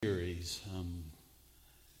series.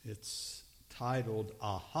 It's titled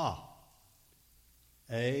AHA.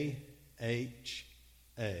 A-H-A.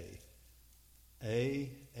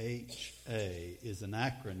 A-H-A is an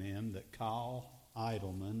acronym that Kyle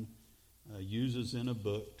Idleman uses in a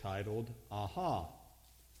book titled AHA.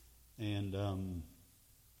 And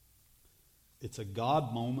it's a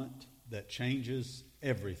God moment that changes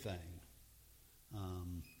everything.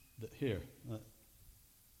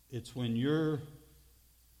 It's when you're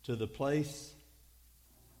to the place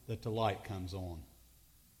that the light comes on.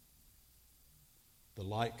 The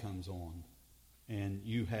light comes on, and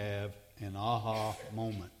you have an aha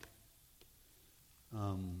moment.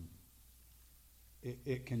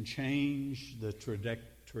 It can change the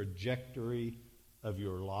trajectory of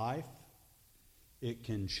your life. It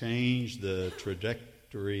can change the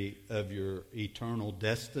trajectory of your eternal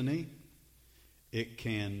destiny. It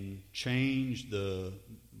can change the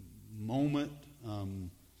moment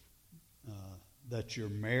that your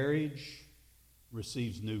marriage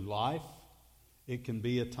receives new life. It can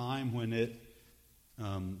be a time when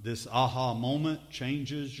this aha moment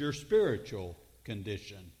changes your spiritual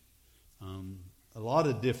condition. A lot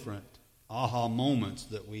of different aha moments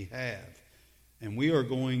that we have. And we are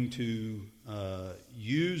going to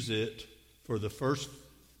use it for the first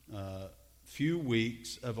few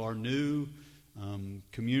weeks of our new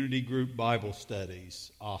community group Bible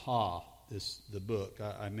studies. AHA, the book.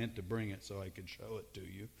 I meant to bring it so I could show it to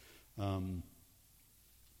you.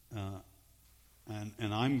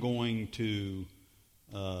 And I'm going to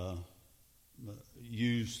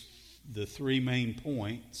use the three main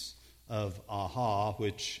points of AHA,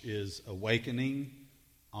 which is awakening,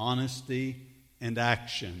 honesty, and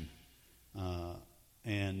action.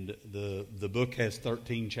 And the book has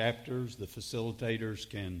 13 chapters. The facilitators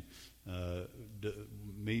can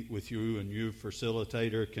meet with you, and you,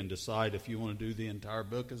 facilitator, can decide if you want to do the entire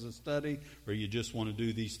book as a study or you just want to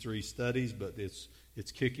do these three studies. But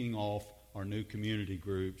it's kicking off our new community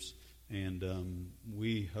groups, and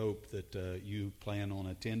we hope that you plan on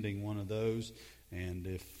attending one of those. And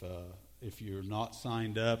if you're not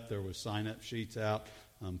signed up, there was sign-up sheets out.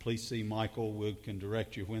 Please see Michael. We can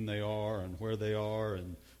direct you when they are and where they are,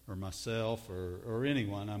 or myself, or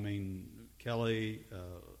anyone. I mean, Kelly,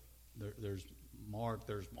 there's Mark.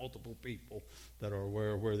 There's multiple people that are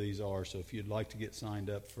aware of where these are. So if you'd like to get signed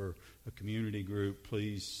up for a community group,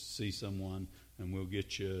 please see someone, and we'll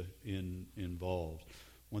get you involved.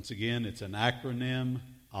 Once again, it's an acronym,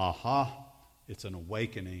 AHA. It's an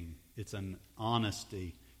awakening. It's an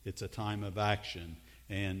honesty. It's a time of action.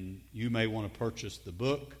 And you may want to purchase the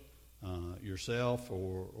book yourself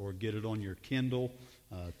or get it on your Kindle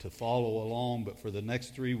to follow along. But for the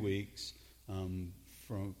next 3 weeks,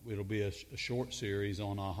 it'll be a short series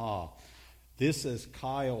on AHA. This, as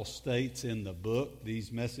Kyle states in the book,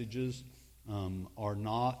 these messages are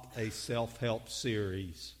not a self-help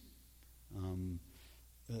series.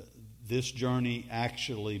 This journey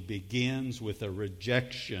actually begins with a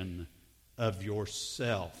rejection of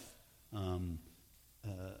yourself.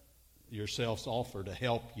 Yourself's offer to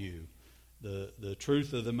help you. The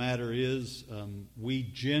truth of the matter is, we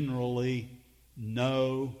generally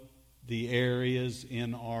know the areas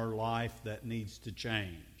in our life that needs to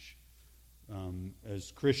change.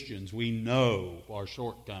 As Christians, we know our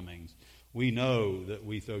shortcomings. We know that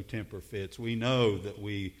we throw temper fits. We know that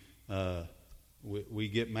we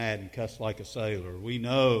get mad and cuss like a sailor. We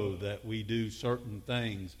know that we do certain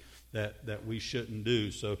things that we shouldn't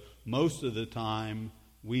do. So most of the time,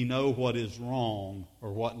 we know what is wrong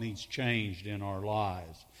or what needs changed in our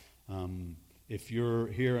lives. If you're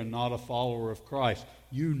here and not a follower of Christ,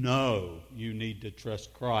 you know you need to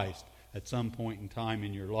trust Christ at some point in time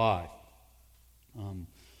in your life.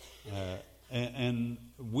 And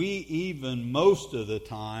we even most of the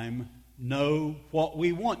time know what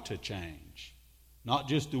we want to change. Not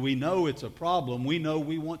just do we know it's a problem, we know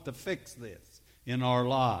we want to fix this in our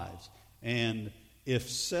lives. And if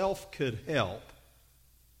self could help,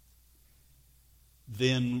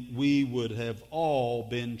 then we would have all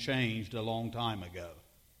been changed a long time ago.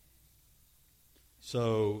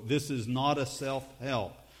 So this is not a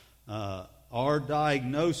self-help. Our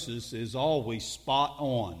diagnosis is always spot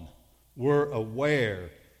on. We're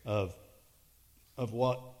aware of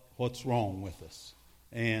what's wrong with us.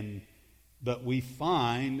 But we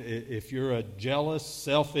find if you're a jealous,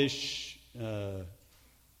 selfish,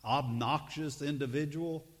 obnoxious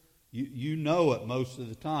individual, you know it most of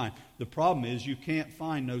the time. The problem is you can't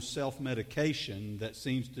find no self-medication that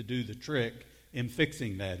seems to do the trick in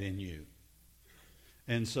fixing that in you.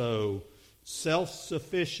 And so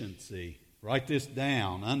self-sufficiency, write this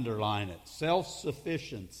down, underline it.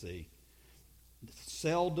 Self-sufficiency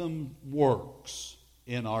seldom works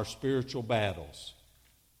in our spiritual battles.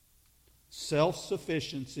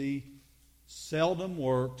 Self-sufficiency seldom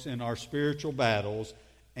works in our spiritual battles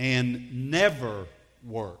and never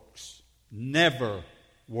works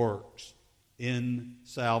in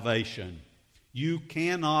salvation. You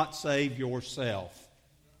cannot save yourself.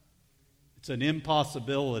 It's an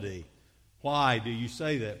impossibility. Why do you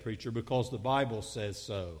say that, preacher? Because the Bible says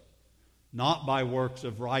so. Not by works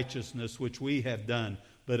of righteousness which we have done,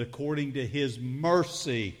 but according to His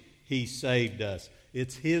mercy He saved us.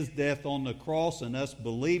 It's His death on the cross and us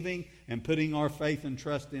believing and putting our faith and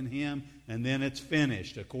trust in Him, and then it's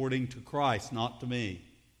finished according to Christ, not to me.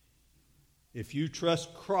 If you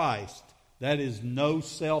trust Christ, that is no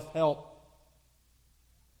self-help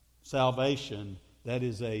salvation. That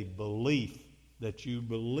is a belief that you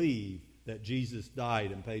believe that Jesus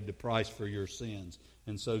died and paid the price for your sins.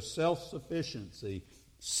 And so self-sufficiency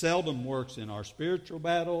seldom works in our spiritual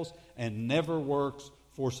battles and never works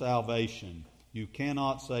for salvation. You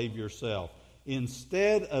cannot save yourself.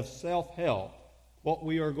 Instead of self-help, what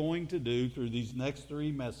we are going to do through these next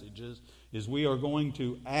 3 messages is we are going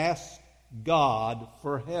to ask God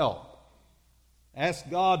for help. Ask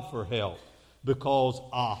God for help. Because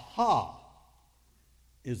aha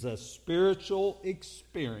is a spiritual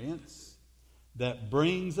experience that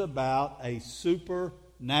brings about a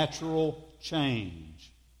supernatural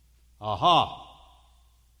change. Aha.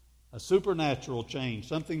 A supernatural change,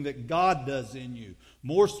 something that God does in you.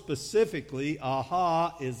 More specifically,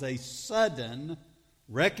 aha is a sudden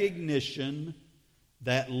recognition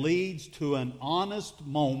that leads to an honest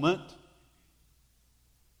moment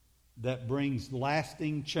that brings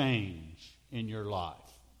lasting change in your life.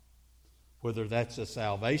 Whether that's a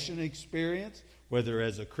salvation experience, whether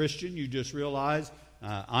as a Christian you just realize,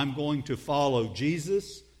 I'm going to follow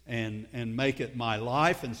Jesus and make it my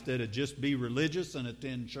life instead of just be religious and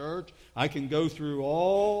attend church. I can go through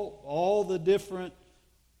all the different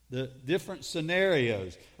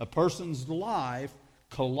scenarios. A person's life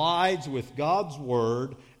collides with God's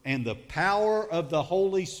Word and the power of the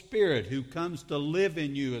Holy Spirit who comes to live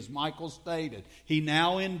in you, as Michael stated. He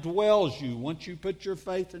now indwells you. Once you put your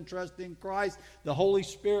faith and trust in Christ, the Holy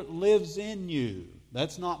Spirit lives in you.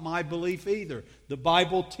 That's not my belief either. The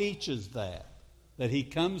Bible teaches that He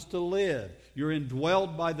comes to live. You're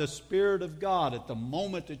indwelled by the Spirit of God at the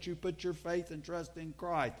moment that you put your faith and trust in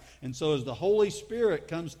Christ. And so as the Holy Spirit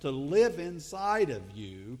comes to live inside of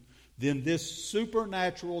you, then this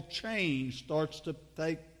supernatural change starts to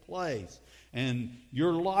take place. And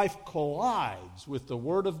your life collides with the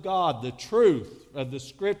Word of God, the truth of the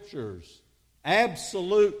Scriptures.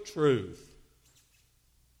 Absolute truth.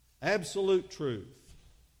 Absolute truth.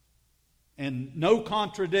 And no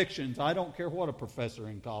contradictions. I don't care what a professor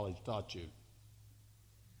in college taught you.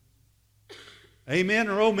 Amen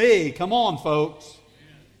or oh me. Come on, folks.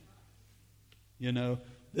 You know,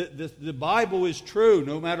 the Bible is true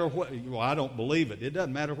no matter what. Well, I don't believe it. It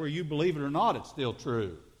doesn't matter where you believe it or not. It's still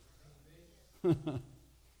true. I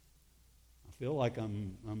feel like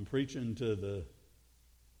I'm preaching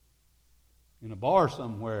in a bar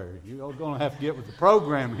somewhere. You're going to have to get with the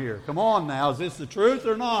program here. Come on now. Is this the truth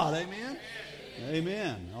or not? Amen?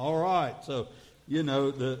 Amen. All right. So, you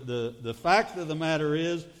know, the fact of the matter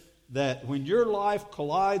is that when your life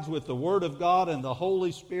collides with the Word of God and the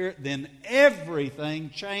Holy Spirit, then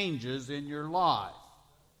everything changes in your life.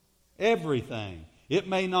 Everything. It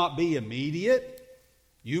may not be immediate.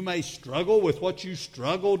 You may struggle with what you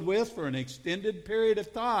struggled with for an extended period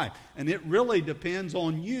of time. And it really depends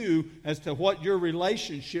on you as to what your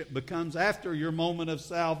relationship becomes after your moment of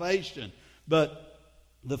salvation. But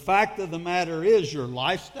the fact of the matter is your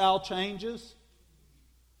lifestyle changes.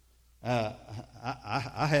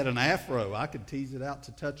 I had an afro. I could tease it out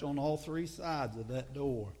to touch on all 3 sides of that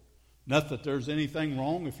door. Not that there's anything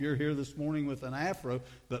wrong if you're here this morning with an afro,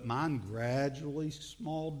 but mine gradually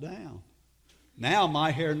smalled down. Now my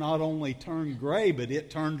hair not only turned gray, but it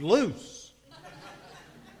turned loose.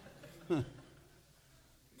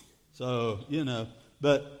 So, you know,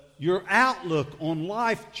 but your outlook on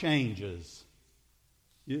life changes.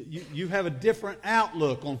 You have a different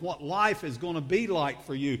outlook on what life is going to be like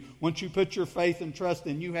for you. Once you put your faith and trust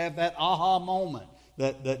in, you have that aha moment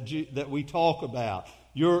that we talk about.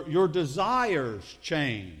 Your desires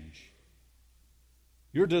change.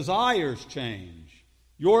 Your desires change.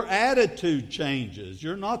 Your attitude changes.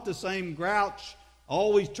 You're not the same grouch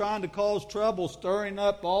always trying to cause trouble, stirring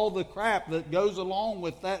up all the crap that goes along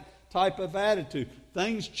with that type of attitude.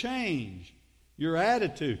 Things change. Your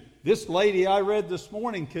attitude. This lady I read this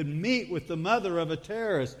morning could meet with the mother of a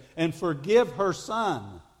terrorist and forgive her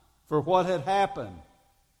son for what had happened.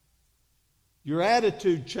 Your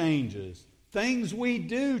attitude changes. Things we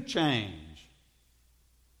do change.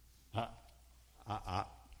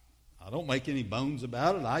 I don't make any bones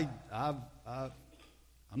about it. I'm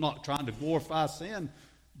not trying to glorify sin,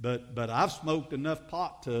 but I've smoked enough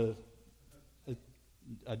pot to.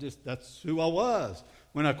 That's who I was.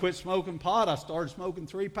 When I quit smoking pot, I started smoking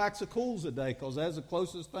 3 packs of Cools a day because that's the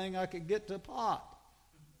closest thing I could get to pot.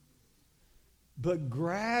 But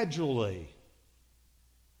gradually,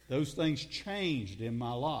 those things changed in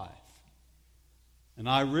my life. And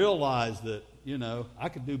I realized that, I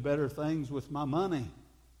could do better things with my money.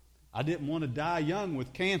 I didn't want to die young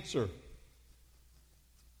with cancer.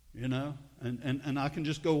 And I can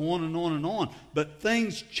just go on and on and on. But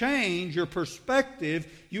things change your perspective.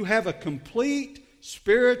 You have a complete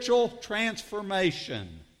spiritual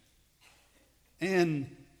transformation.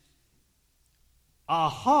 And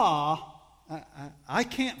I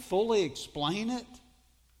can't fully explain it,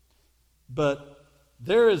 but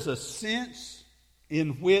there is a sense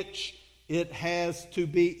in which it has to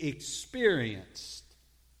be experienced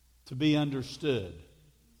to be understood.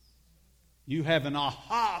 You have an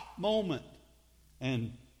aha moment,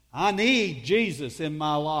 and I need Jesus in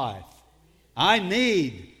my life. I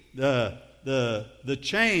need the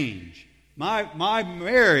change. My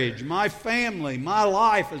marriage, my family, my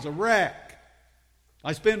life is a wreck.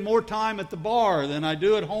 I spend more time at the bar than I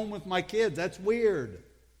do at home with my kids. That's weird.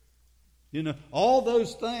 All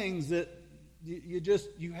those things that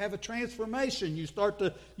you have a transformation. You start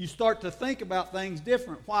to think about things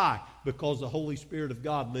different. Why? Because the Holy Spirit of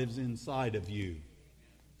God lives inside of you.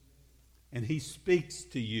 And He speaks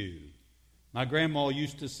to you. My grandma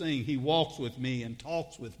used to sing, He walks with me and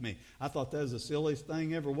talks with me. I thought that was the silliest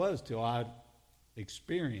thing ever was till I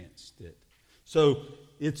experienced it. So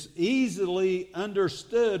it's easily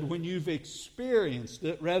understood when you've experienced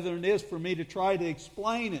it rather than it is for me to try to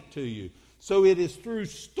explain it to you. So it is through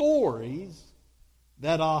stories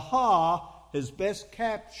that aha is best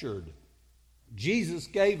captured. Jesus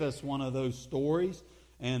gave us one of those stories,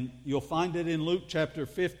 and you'll find it in Luke chapter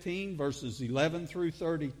 15, verses 11 through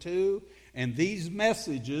 32. And these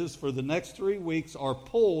messages for the next 3 weeks are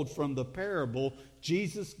pulled from the parable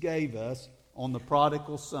Jesus gave us on the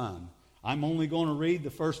prodigal son. I'm only going to read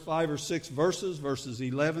the first 5 or 6 verses, verses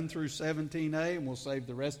 11 through 17a, and we'll save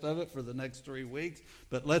the rest of it for the next 3 weeks.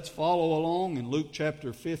 But let's follow along in Luke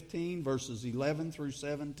chapter 15, verses 11 through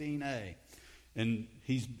 17a. And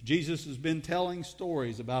Jesus has been telling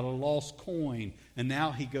stories about a lost coin, and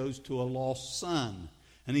now he goes to a lost son.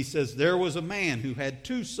 And he says, there was a man who had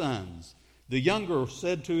 2 sons. The younger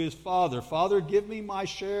said to his father, Father, give me my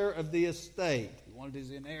share of the estate. He wanted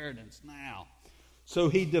his inheritance now. So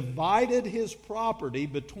he divided his property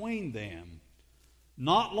between them.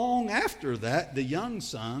 Not long after that, the young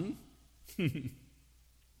son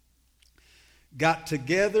got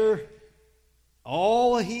together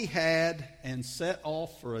all he had and set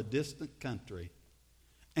off for a distant country,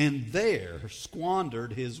 and there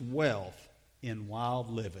squandered his wealth in wild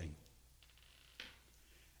living.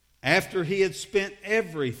 After he had spent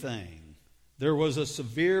everything, there was a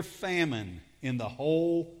severe famine in the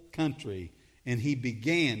whole country, and he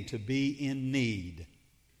began to be in need.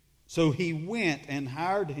 So he went and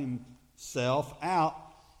hired himself out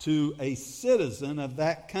to a citizen of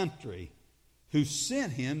that country, who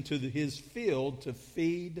sent him to his field to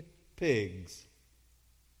feed pigs.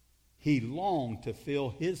 He longed to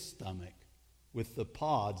fill his stomach with the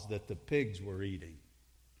pods that the pigs were eating.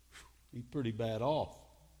 He's pretty bad off.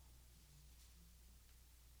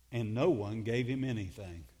 And no one gave him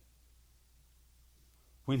anything.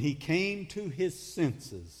 When he came to his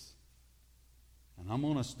senses, and I'm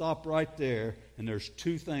going to stop right there, and there's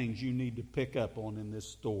 2 things you need to pick up on in this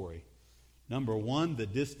story. Number 1, the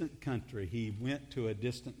distant country. He went to a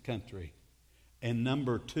distant country. And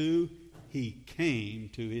number 2, he came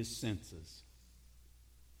to his senses.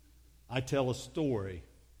 I tell a story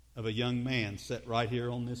of a young man set right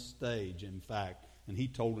here on this stage, in fact, and he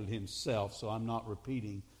told it himself, so I'm not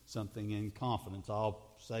repeating something in confidence. I'll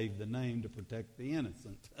save the name to protect the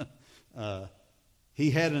innocent.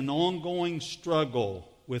 He had an ongoing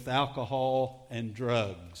struggle with alcohol and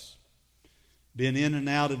drugs. Been in and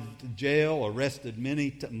out of jail, arrested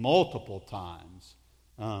multiple times.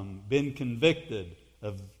 Been convicted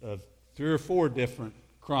of 3 or 4 different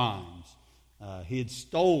crimes. He had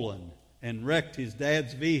stolen and wrecked his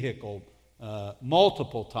dad's vehicle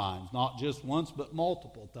multiple times. Not just once, but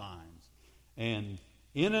multiple times. And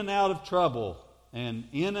in and out of trouble, and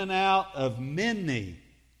in and out of many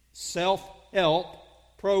self-help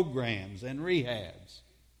programs and rehabs.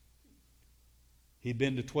 He'd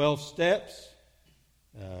been to 12 steps.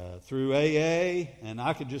 through AA, and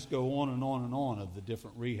I could just go on and on and on of the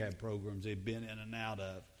different rehab programs they'd been in and out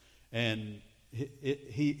of. And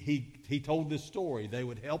he told this story. They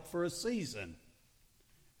would help for a season,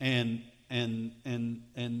 and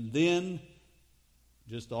then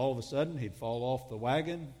just all of a sudden he'd fall off the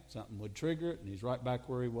wagon, something would trigger it, and he's right back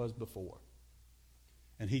where he was before.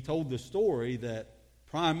 And he told the story that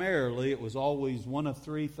primarily it was always one of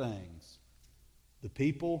three things: the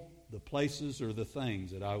people, the places, or the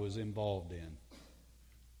things that I was involved in,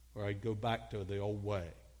 or I'd go back to the old way.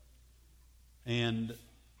 And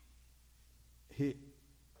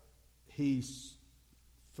he's,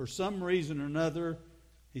 for some reason or another,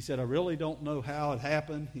 he said, I really don't know how it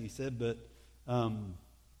happened. He said, but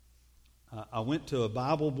I went to a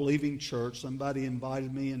Bible-believing church. Somebody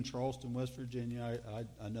invited me in Charleston, West Virginia.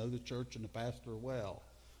 I know the church and the pastor well.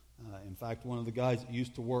 In fact, one of the guys that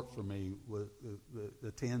used to work for me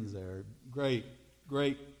attends there. Great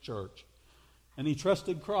church. And he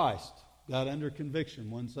trusted Christ. Got under conviction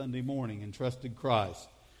one Sunday morning and trusted Christ.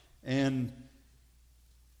 And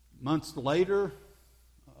months later,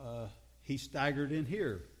 he staggered in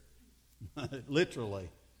here, literally,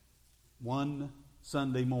 one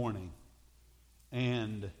Sunday morning.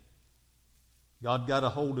 And God got a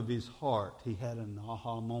hold of his heart. He had an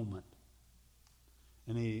aha moment.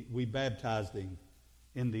 And we baptized him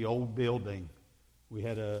in the old building. We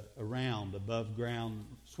had a round, above ground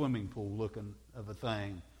swimming pool looking of a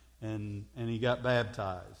thing. And he got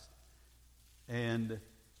baptized.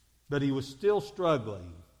 But he was still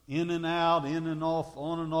struggling. In and out, in and off,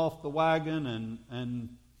 on and off the wagon.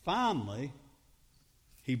 And finally,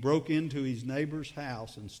 he broke into his neighbor's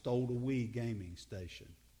house and stole a Wii gaming station.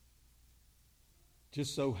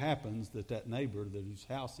 Just so happens that neighbor whose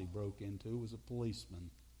house he broke into was a policeman.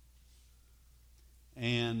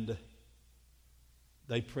 And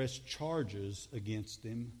they pressed charges against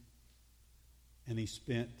him, and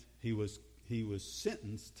he was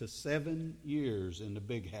sentenced to 7 years in the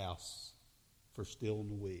big house for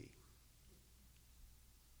stealing a Wii.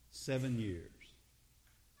 7 years.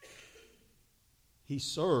 He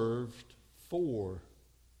served 4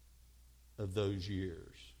 of those years.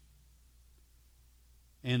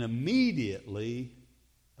 And immediately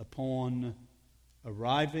upon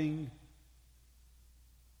arriving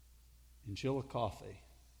in Chillicothe,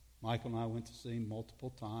 Michael and I went to see him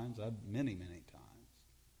multiple times, many times.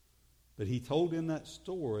 But he told in that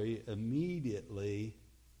story, immediately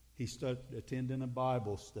he started attending a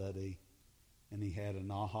Bible study, and he had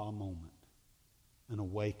an aha moment, an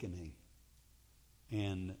awakening.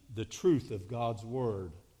 And the truth of God's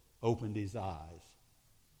Word opened his eyes.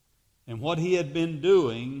 And what he had been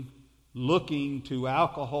doing, looking to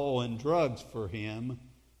alcohol and drugs for him,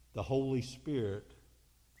 the Holy Spirit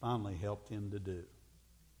finally helped him to do.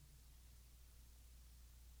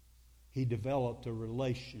 He developed a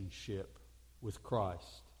relationship with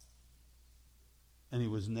Christ. And he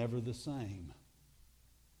was never the same.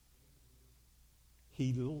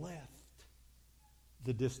 He left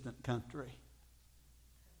the distant country,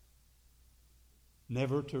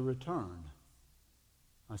 never to return.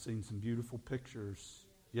 I seen some beautiful pictures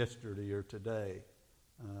yesterday or today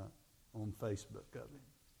on Facebook of him.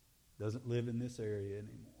 Doesn't live in this area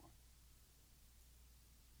anymore.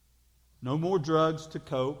 No more drugs to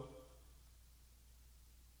cope.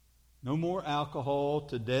 No more alcohol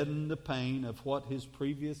to deaden the pain of what his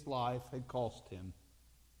previous life had cost him.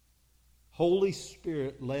 Holy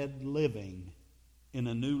Spirit-led living in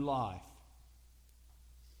a new life.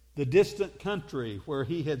 The distant country where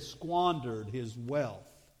he had squandered his wealth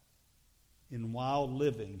in wild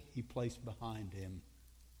living, he placed behind him.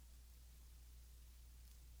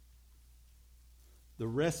 The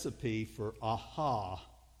recipe for aha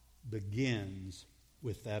begins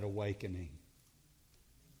with that awakening.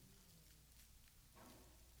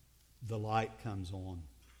 The light comes on.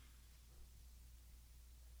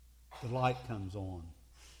 The light comes on.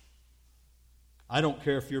 I don't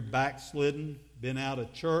care if you're backslidden, been out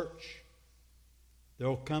of church. There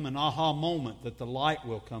will come an aha moment that the light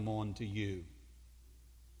will come on to you.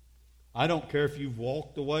 I don't care if you've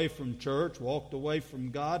walked away from church, walked away from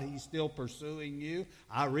God, He's still pursuing you.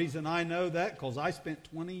 Reason I know that, because I spent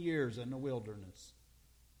 20 years in the wilderness.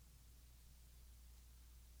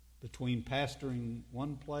 Between pastoring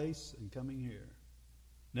one place and coming here.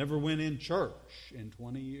 Never went in church in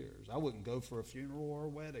 20 years. I wouldn't go for a funeral or a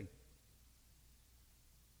wedding.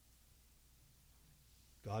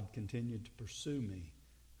 God continued to pursue me.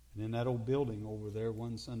 And in that old building over there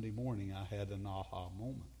one Sunday morning, I had an aha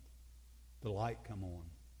moment. The light come on.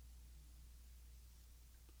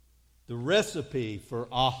 The recipe for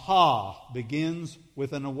aha begins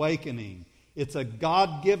with an awakening. It's a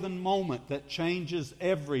God-given moment that changes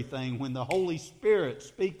everything when the Holy Spirit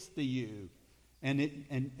speaks to you and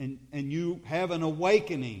you have an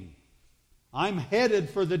awakening. I'm headed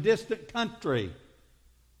for the distant country,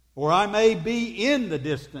 or I may be in the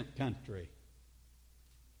distant country.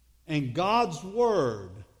 And God's Word,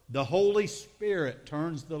 the Holy Spirit,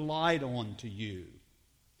 turns the light on to you.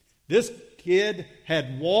 This kid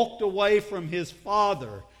had walked away from his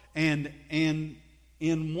father, and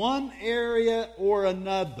in one area or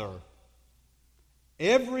another,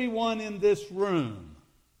 everyone in this room,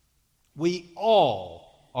 we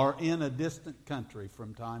all are in a distant country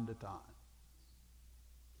from time to time.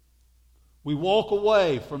 We walk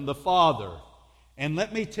away from the Father. And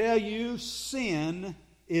let me tell you, sin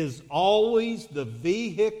is always the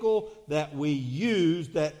vehicle that we use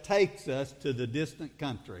that takes us to the distant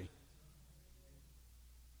country.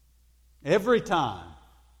 Every time.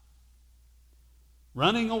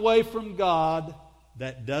 Running away from God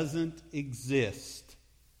that doesn't exist.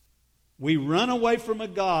 We run away from a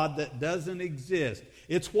God that doesn't exist.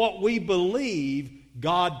 It's what we believe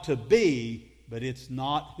God to be, but it's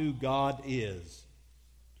not who God is.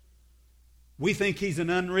 We think He's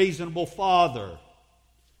an unreasonable Father,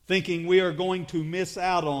 thinking we are going to miss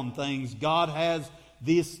out on things. God has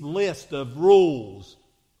this list of rules,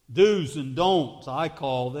 do's and don'ts, I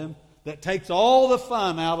call them, that takes all the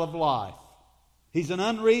fun out of life. He's an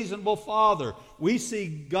unreasonable Father. We see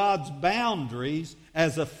God's boundaries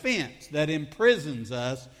as a fence that imprisons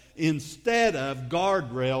us instead of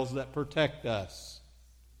guardrails that protect us.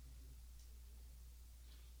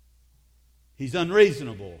 He's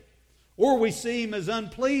unreasonable. Or we see Him as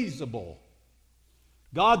unpleasable.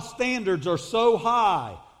 God's standards are so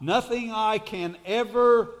high, nothing I can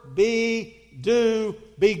ever be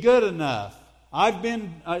good enough.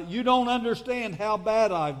 You don't understand how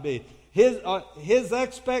bad I've been. His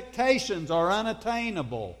expectations are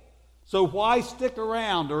unattainable. So why stick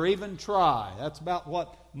around or even try? That's about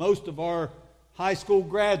what most of our high school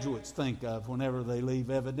graduates think of whenever they leave,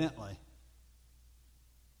 evidently.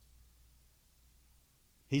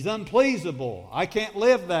 He's unpleasable. I can't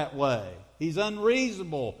live that way. He's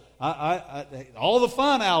unreasonable. All the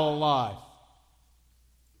fun out of life.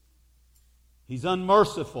 He's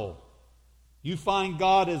unmerciful. You find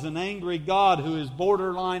God as an angry God who is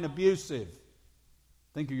borderline abusive.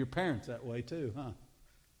 Think of your parents that way too, huh?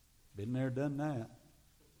 Been there, done that.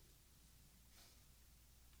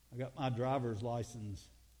 I got my driver's license,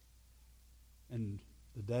 and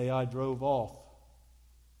the day I drove off,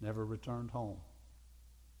 never returned home.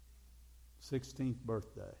 16th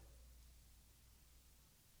birthday.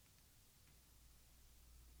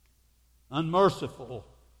 Unmerciful.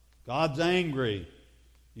 God's angry.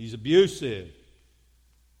 He's abusive.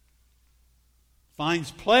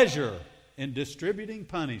 Finds pleasure in distributing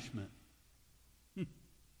punishment.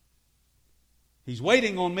 He's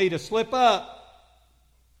waiting on me to slip up.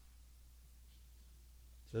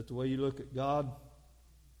 Is that the way you look at God?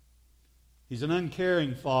 He's an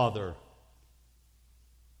uncaring Father.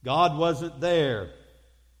 God wasn't there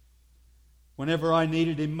whenever I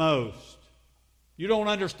needed Him most. You don't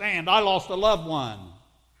understand. I lost a loved one.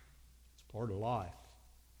 It's part of life.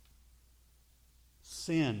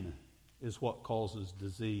 Sin is what causes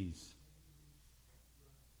disease.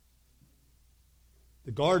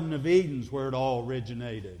 The Garden of Eden's where it all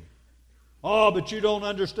originated. Oh, but you don't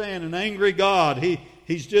understand. An angry God.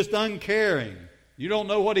 He's just uncaring. You don't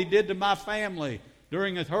know what He did to my family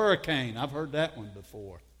during a hurricane. I've heard that one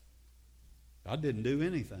before. God didn't do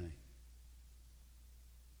anything.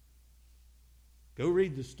 Go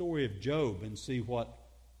read the story of Job and see what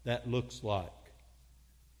that looks like.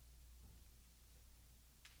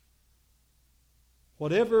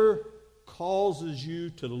 Whatever causes you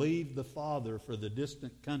to leave the Father for the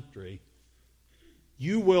distant country,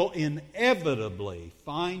 you will inevitably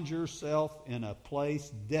find yourself in a place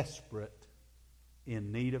desperate,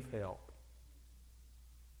 in need of help.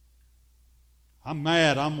 I'm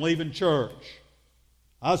mad. I'm leaving church.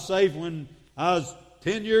 I was saved when I was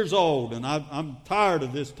 10 years old, and I'm tired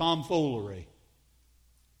of this tomfoolery.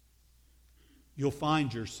 You'll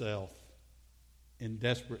find yourself in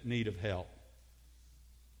desperate need of help.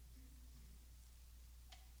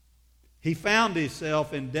 He found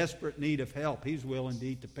himself in desperate need of help. He's willing to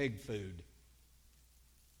eat the pig food.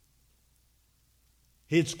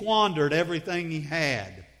 He'd squandered everything he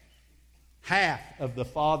had, half of the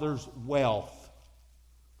Father's wealth.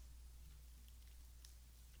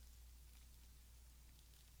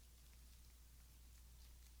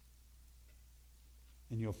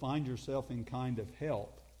 And you'll find yourself in kind of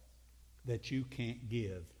help that you can't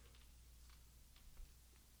give.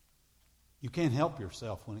 You can't help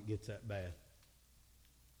yourself when it gets that bad.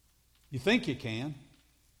 You think you can.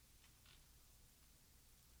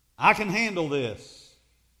 I can handle this.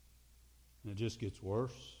 And it just gets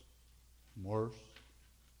worse and worse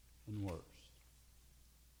and worse.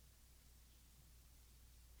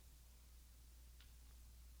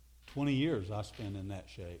 20 years I spent in that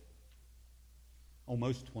shape.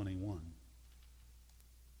 Almost 21.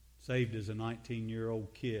 Saved as a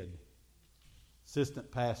 19-year-old kid.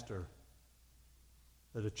 Assistant pastor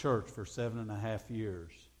at a church for 7.5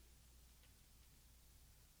 years.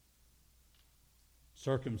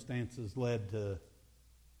 Circumstances led to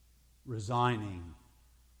resigning.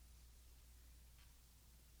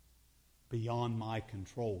 Beyond my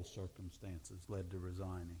control, circumstances led to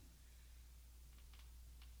resigning.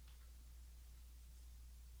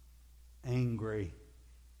 Angry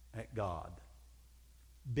at God.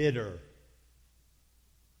 Bitter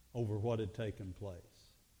over what had taken place.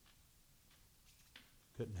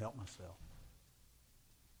 Couldn't help myself.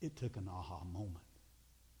 It took an aha moment.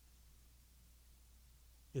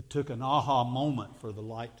 It took an aha moment for the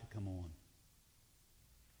light to come on.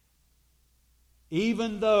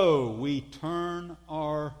 Even though we turn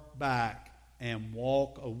our back and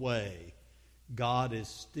walk away, God is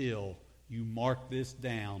still, you mark this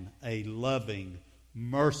down, a loving,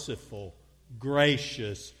 merciful,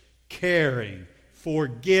 gracious, caring,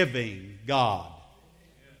 forgiving God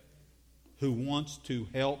who wants to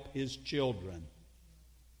help His children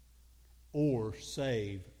or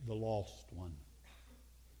save the lost one.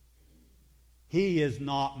 He is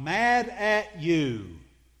not mad at you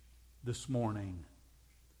this morning.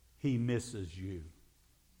 He misses you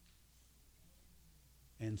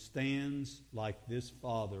and stands like this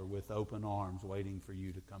Father with open arms waiting for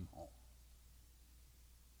you to come home.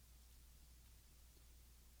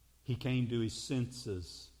 He came to his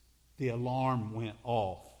senses. The alarm went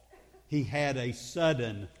off. He had a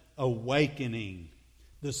sudden awakening.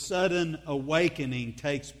 The sudden awakening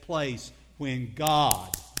takes place when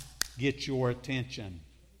God gets your attention.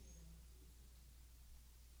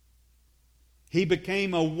 He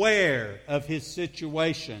became aware of his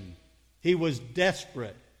situation. He was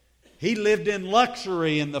desperate. He lived in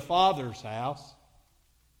luxury in the Father's house.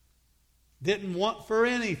 Didn't want for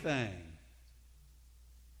anything.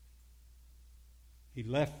 He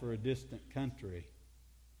left for a distant country.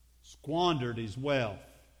 Squandered his wealth.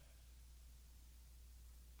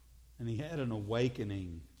 And he had an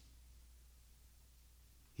awakening.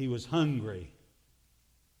 He was hungry.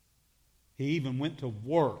 He even went to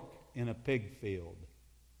work in a pig field,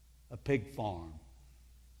 a pig farm.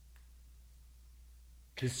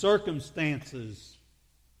 His circumstances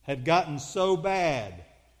had gotten so bad,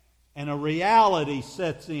 and a reality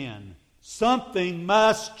sets in. Something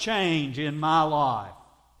must change in my life.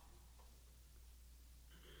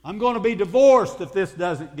 I'm going to be divorced if this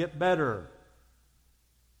doesn't get better.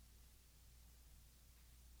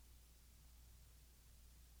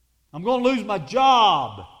 I'm going to lose my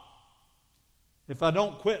job if I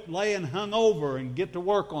don't quit laying hungover and get to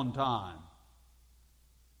work on time.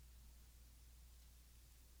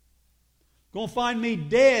 Going to find me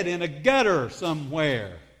dead in a gutter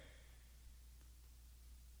somewhere.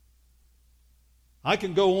 I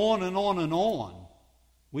can go on and on and on.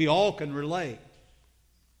 We all can relate.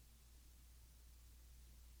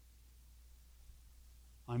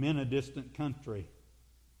 I'm in a distant country.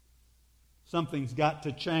 Something's got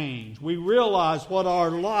to change. We realize what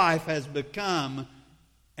our life has become,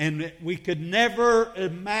 and we could never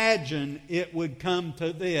imagine it would come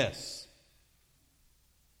to this.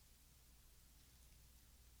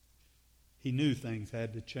 He knew things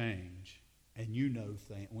had to change, and you know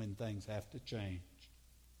when things have to change.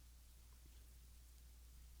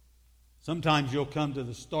 Sometimes you'll come to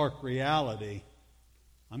the stark reality,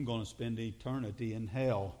 I'm going to spend eternity in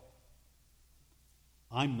hell.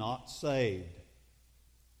 I'm not saved.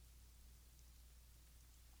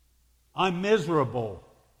 I'm miserable.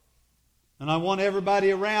 And I want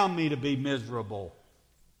everybody around me to be miserable.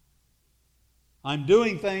 I'm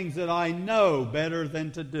doing things that I know better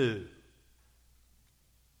than to do.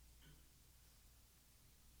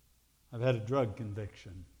 I've had a drug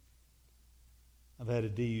conviction. I've had a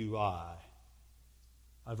DUI.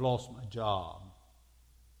 I've lost my job.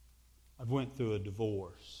 I've went through a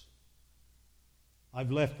divorce.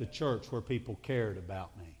 I've left the church where people cared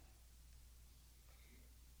about me.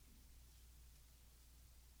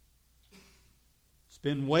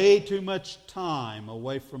 Spend way too much time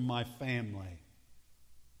away from my family.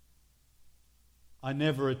 I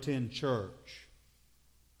never attend church.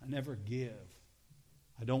 I never give.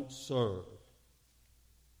 I don't serve.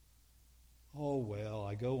 Oh, well,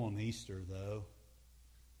 I go on Easter, though.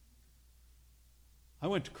 I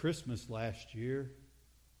went to Christmas last year.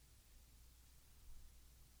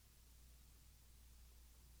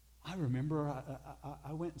 I remember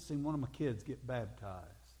I went and seen one of my kids get baptized.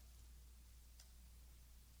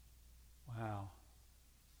 Wow.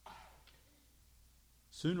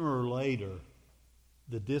 Sooner or later,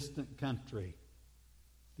 the distant country,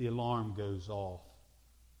 the alarm goes off.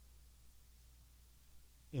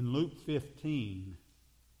 In Luke 15,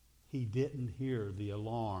 he didn't hear the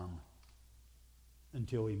alarm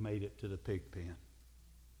until he made it to the pig pen.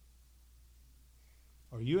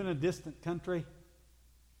 Are you in a distant country?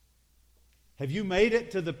 Have you made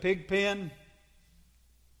it to the pig pen?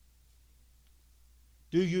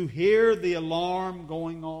 Do you hear the alarm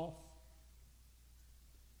going off?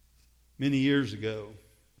 Many years ago,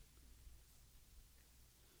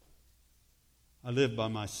 I lived by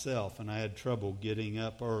myself and I had trouble getting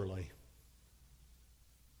up early.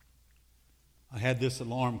 I had this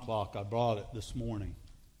alarm clock. I brought it this morning.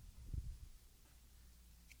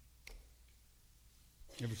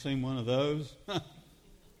 Ever seen one of those?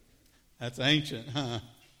 That's ancient, huh?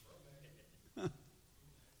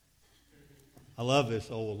 I love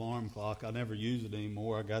this old alarm clock. I never use it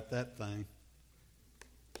anymore. I got that thing.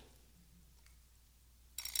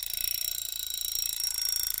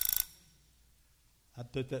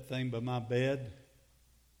 I'd put that thing by my bed,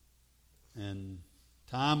 and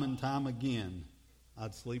time again,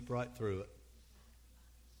 I'd sleep right through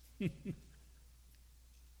it.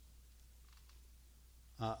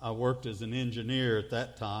 I worked as an engineer at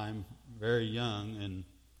that time, very young,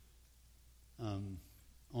 and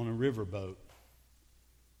on a riverboat.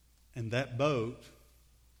 And that boat,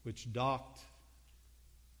 which docked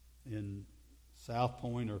in South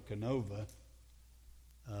Point or Canova,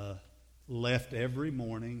 left every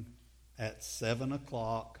morning at 7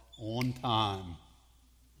 o'clock on time.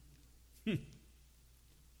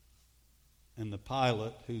 And the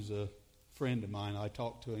pilot, who's a friend of mine, I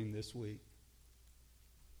talked to him this week.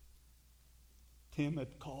 Tim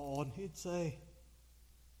had called. He'd say,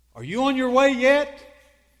 "Are you on your way yet?"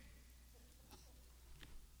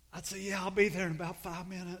 I'd say, "Yeah, I'll be there in about 5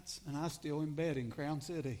 minutes." And I was still in bed in Crown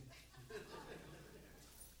City.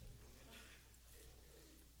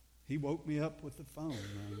 He woke me up with the phone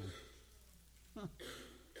ringing.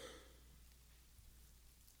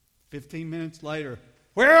 15 minutes later,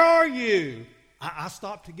 "Where are you?" I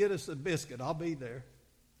stopped to get us a biscuit. I'll be there.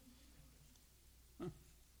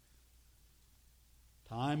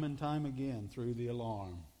 Time and time again through the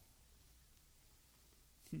alarm.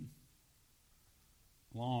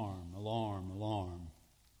 Alarm, alarm, alarm.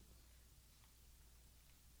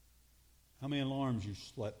 How many alarms you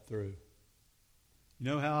slept through? You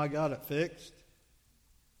know how I got it fixed?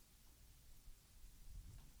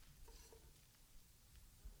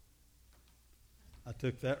 I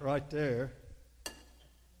took that right there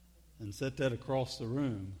and set that across the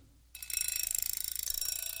room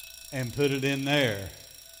and put it in there.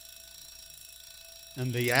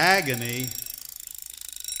 And the agony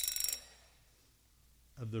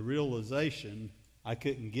of the realization I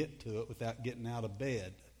couldn't get to it without getting out of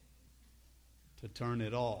bed to turn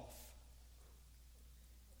it off.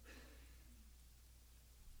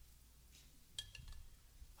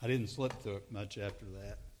 I didn't slip through it much after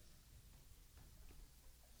that.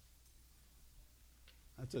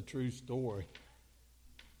 That's a true story.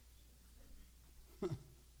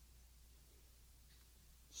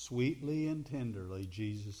 Sweetly and tenderly,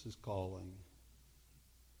 Jesus is calling.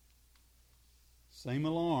 Same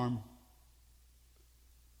alarm.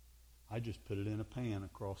 I just put it in a pan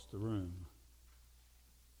across the room.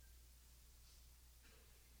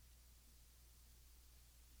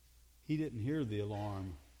 He didn't hear the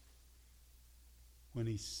alarm when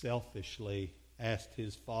he selfishly asked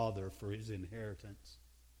his father for his inheritance.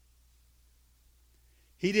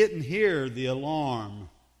 He didn't hear the alarm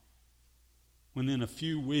when in a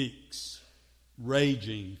few weeks,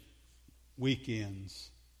 raging weekends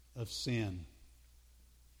of sin.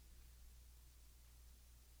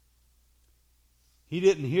 He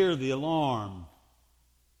didn't hear the alarm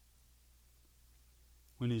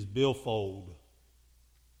when his billfold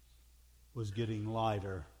was getting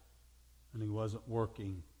lighter and he wasn't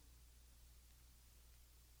working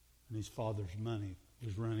and his father's money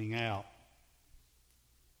was running out.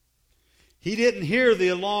 He didn't hear the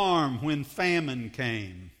alarm when famine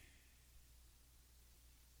came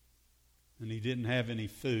and he didn't have any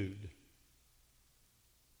food.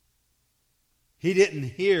 He didn't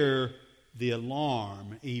hear the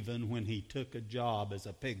alarm even when he took a job as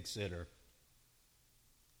a pig sitter.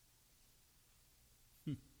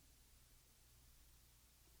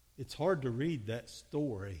 It's hard to read that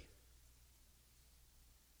story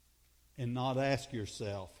and not ask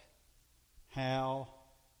yourself, how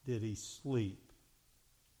did he sleep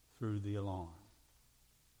through the alarm?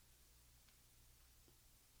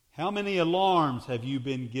 How many alarms have you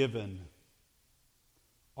been given?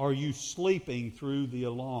 Are you sleeping through the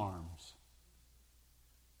alarms?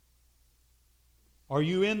 Are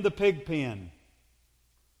you in the pig pen?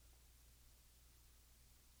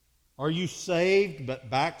 Are you saved but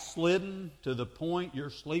backslidden to the point you're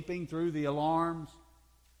sleeping through the alarms?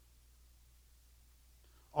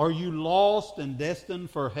 Are you lost and destined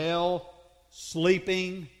for hell,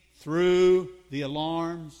 sleeping through the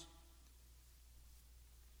alarms?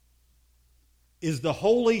 Is the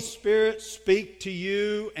Holy Spirit speak to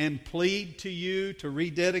you and plead to you to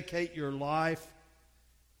rededicate your life,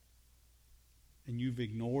 and you've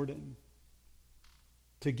ignored Him?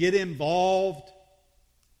 To get involved,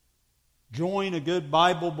 join a good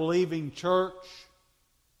Bible-believing church,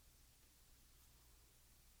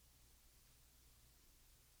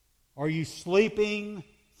 are you sleeping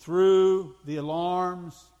through the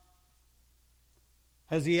alarms?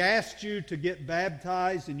 Has He asked you to get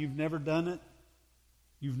baptized and you've never done it?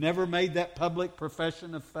 You've never made that public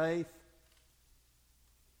profession of faith?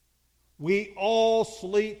 We all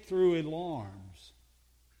sleep through alarms.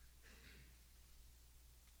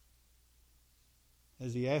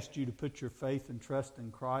 Has He asked you to put your faith and trust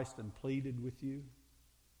in Christ and pleaded with you?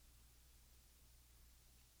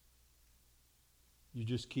 You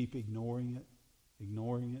just keep ignoring it,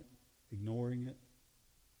 ignoring it, ignoring it.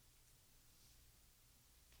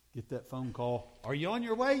 Get that phone call. Are you on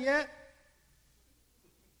your way yet?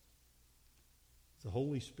 The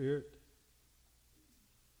Holy Spirit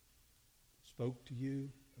spoke to you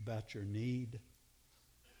about your need.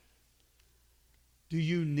 Do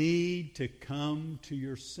you need to come to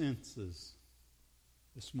your senses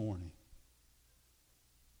this morning?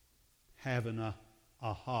 Have an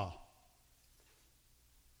aha.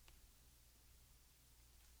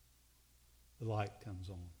 The light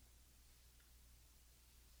comes on.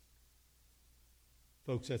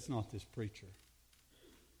 Folks, that's not this preacher.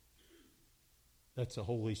 That's the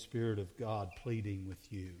Holy Spirit of God pleading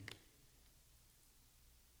with you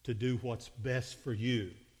to do what's best for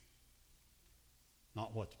you,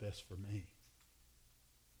 not what's best for me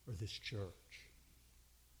or this church.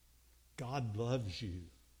 God loves you.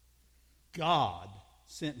 God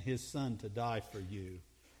sent His Son to die for you.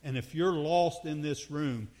 And if you're lost in this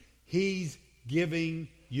room, He's giving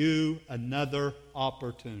you another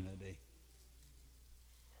opportunity.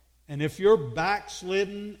 And if you're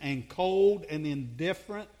backslidden and cold and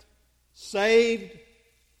indifferent, saved,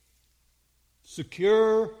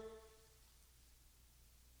 secure,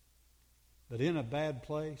 but in a bad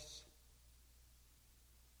place,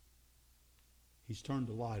 He's turned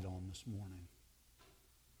the light on this morning.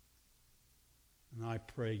 And I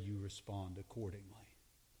pray you respond accordingly.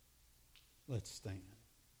 Let's stand.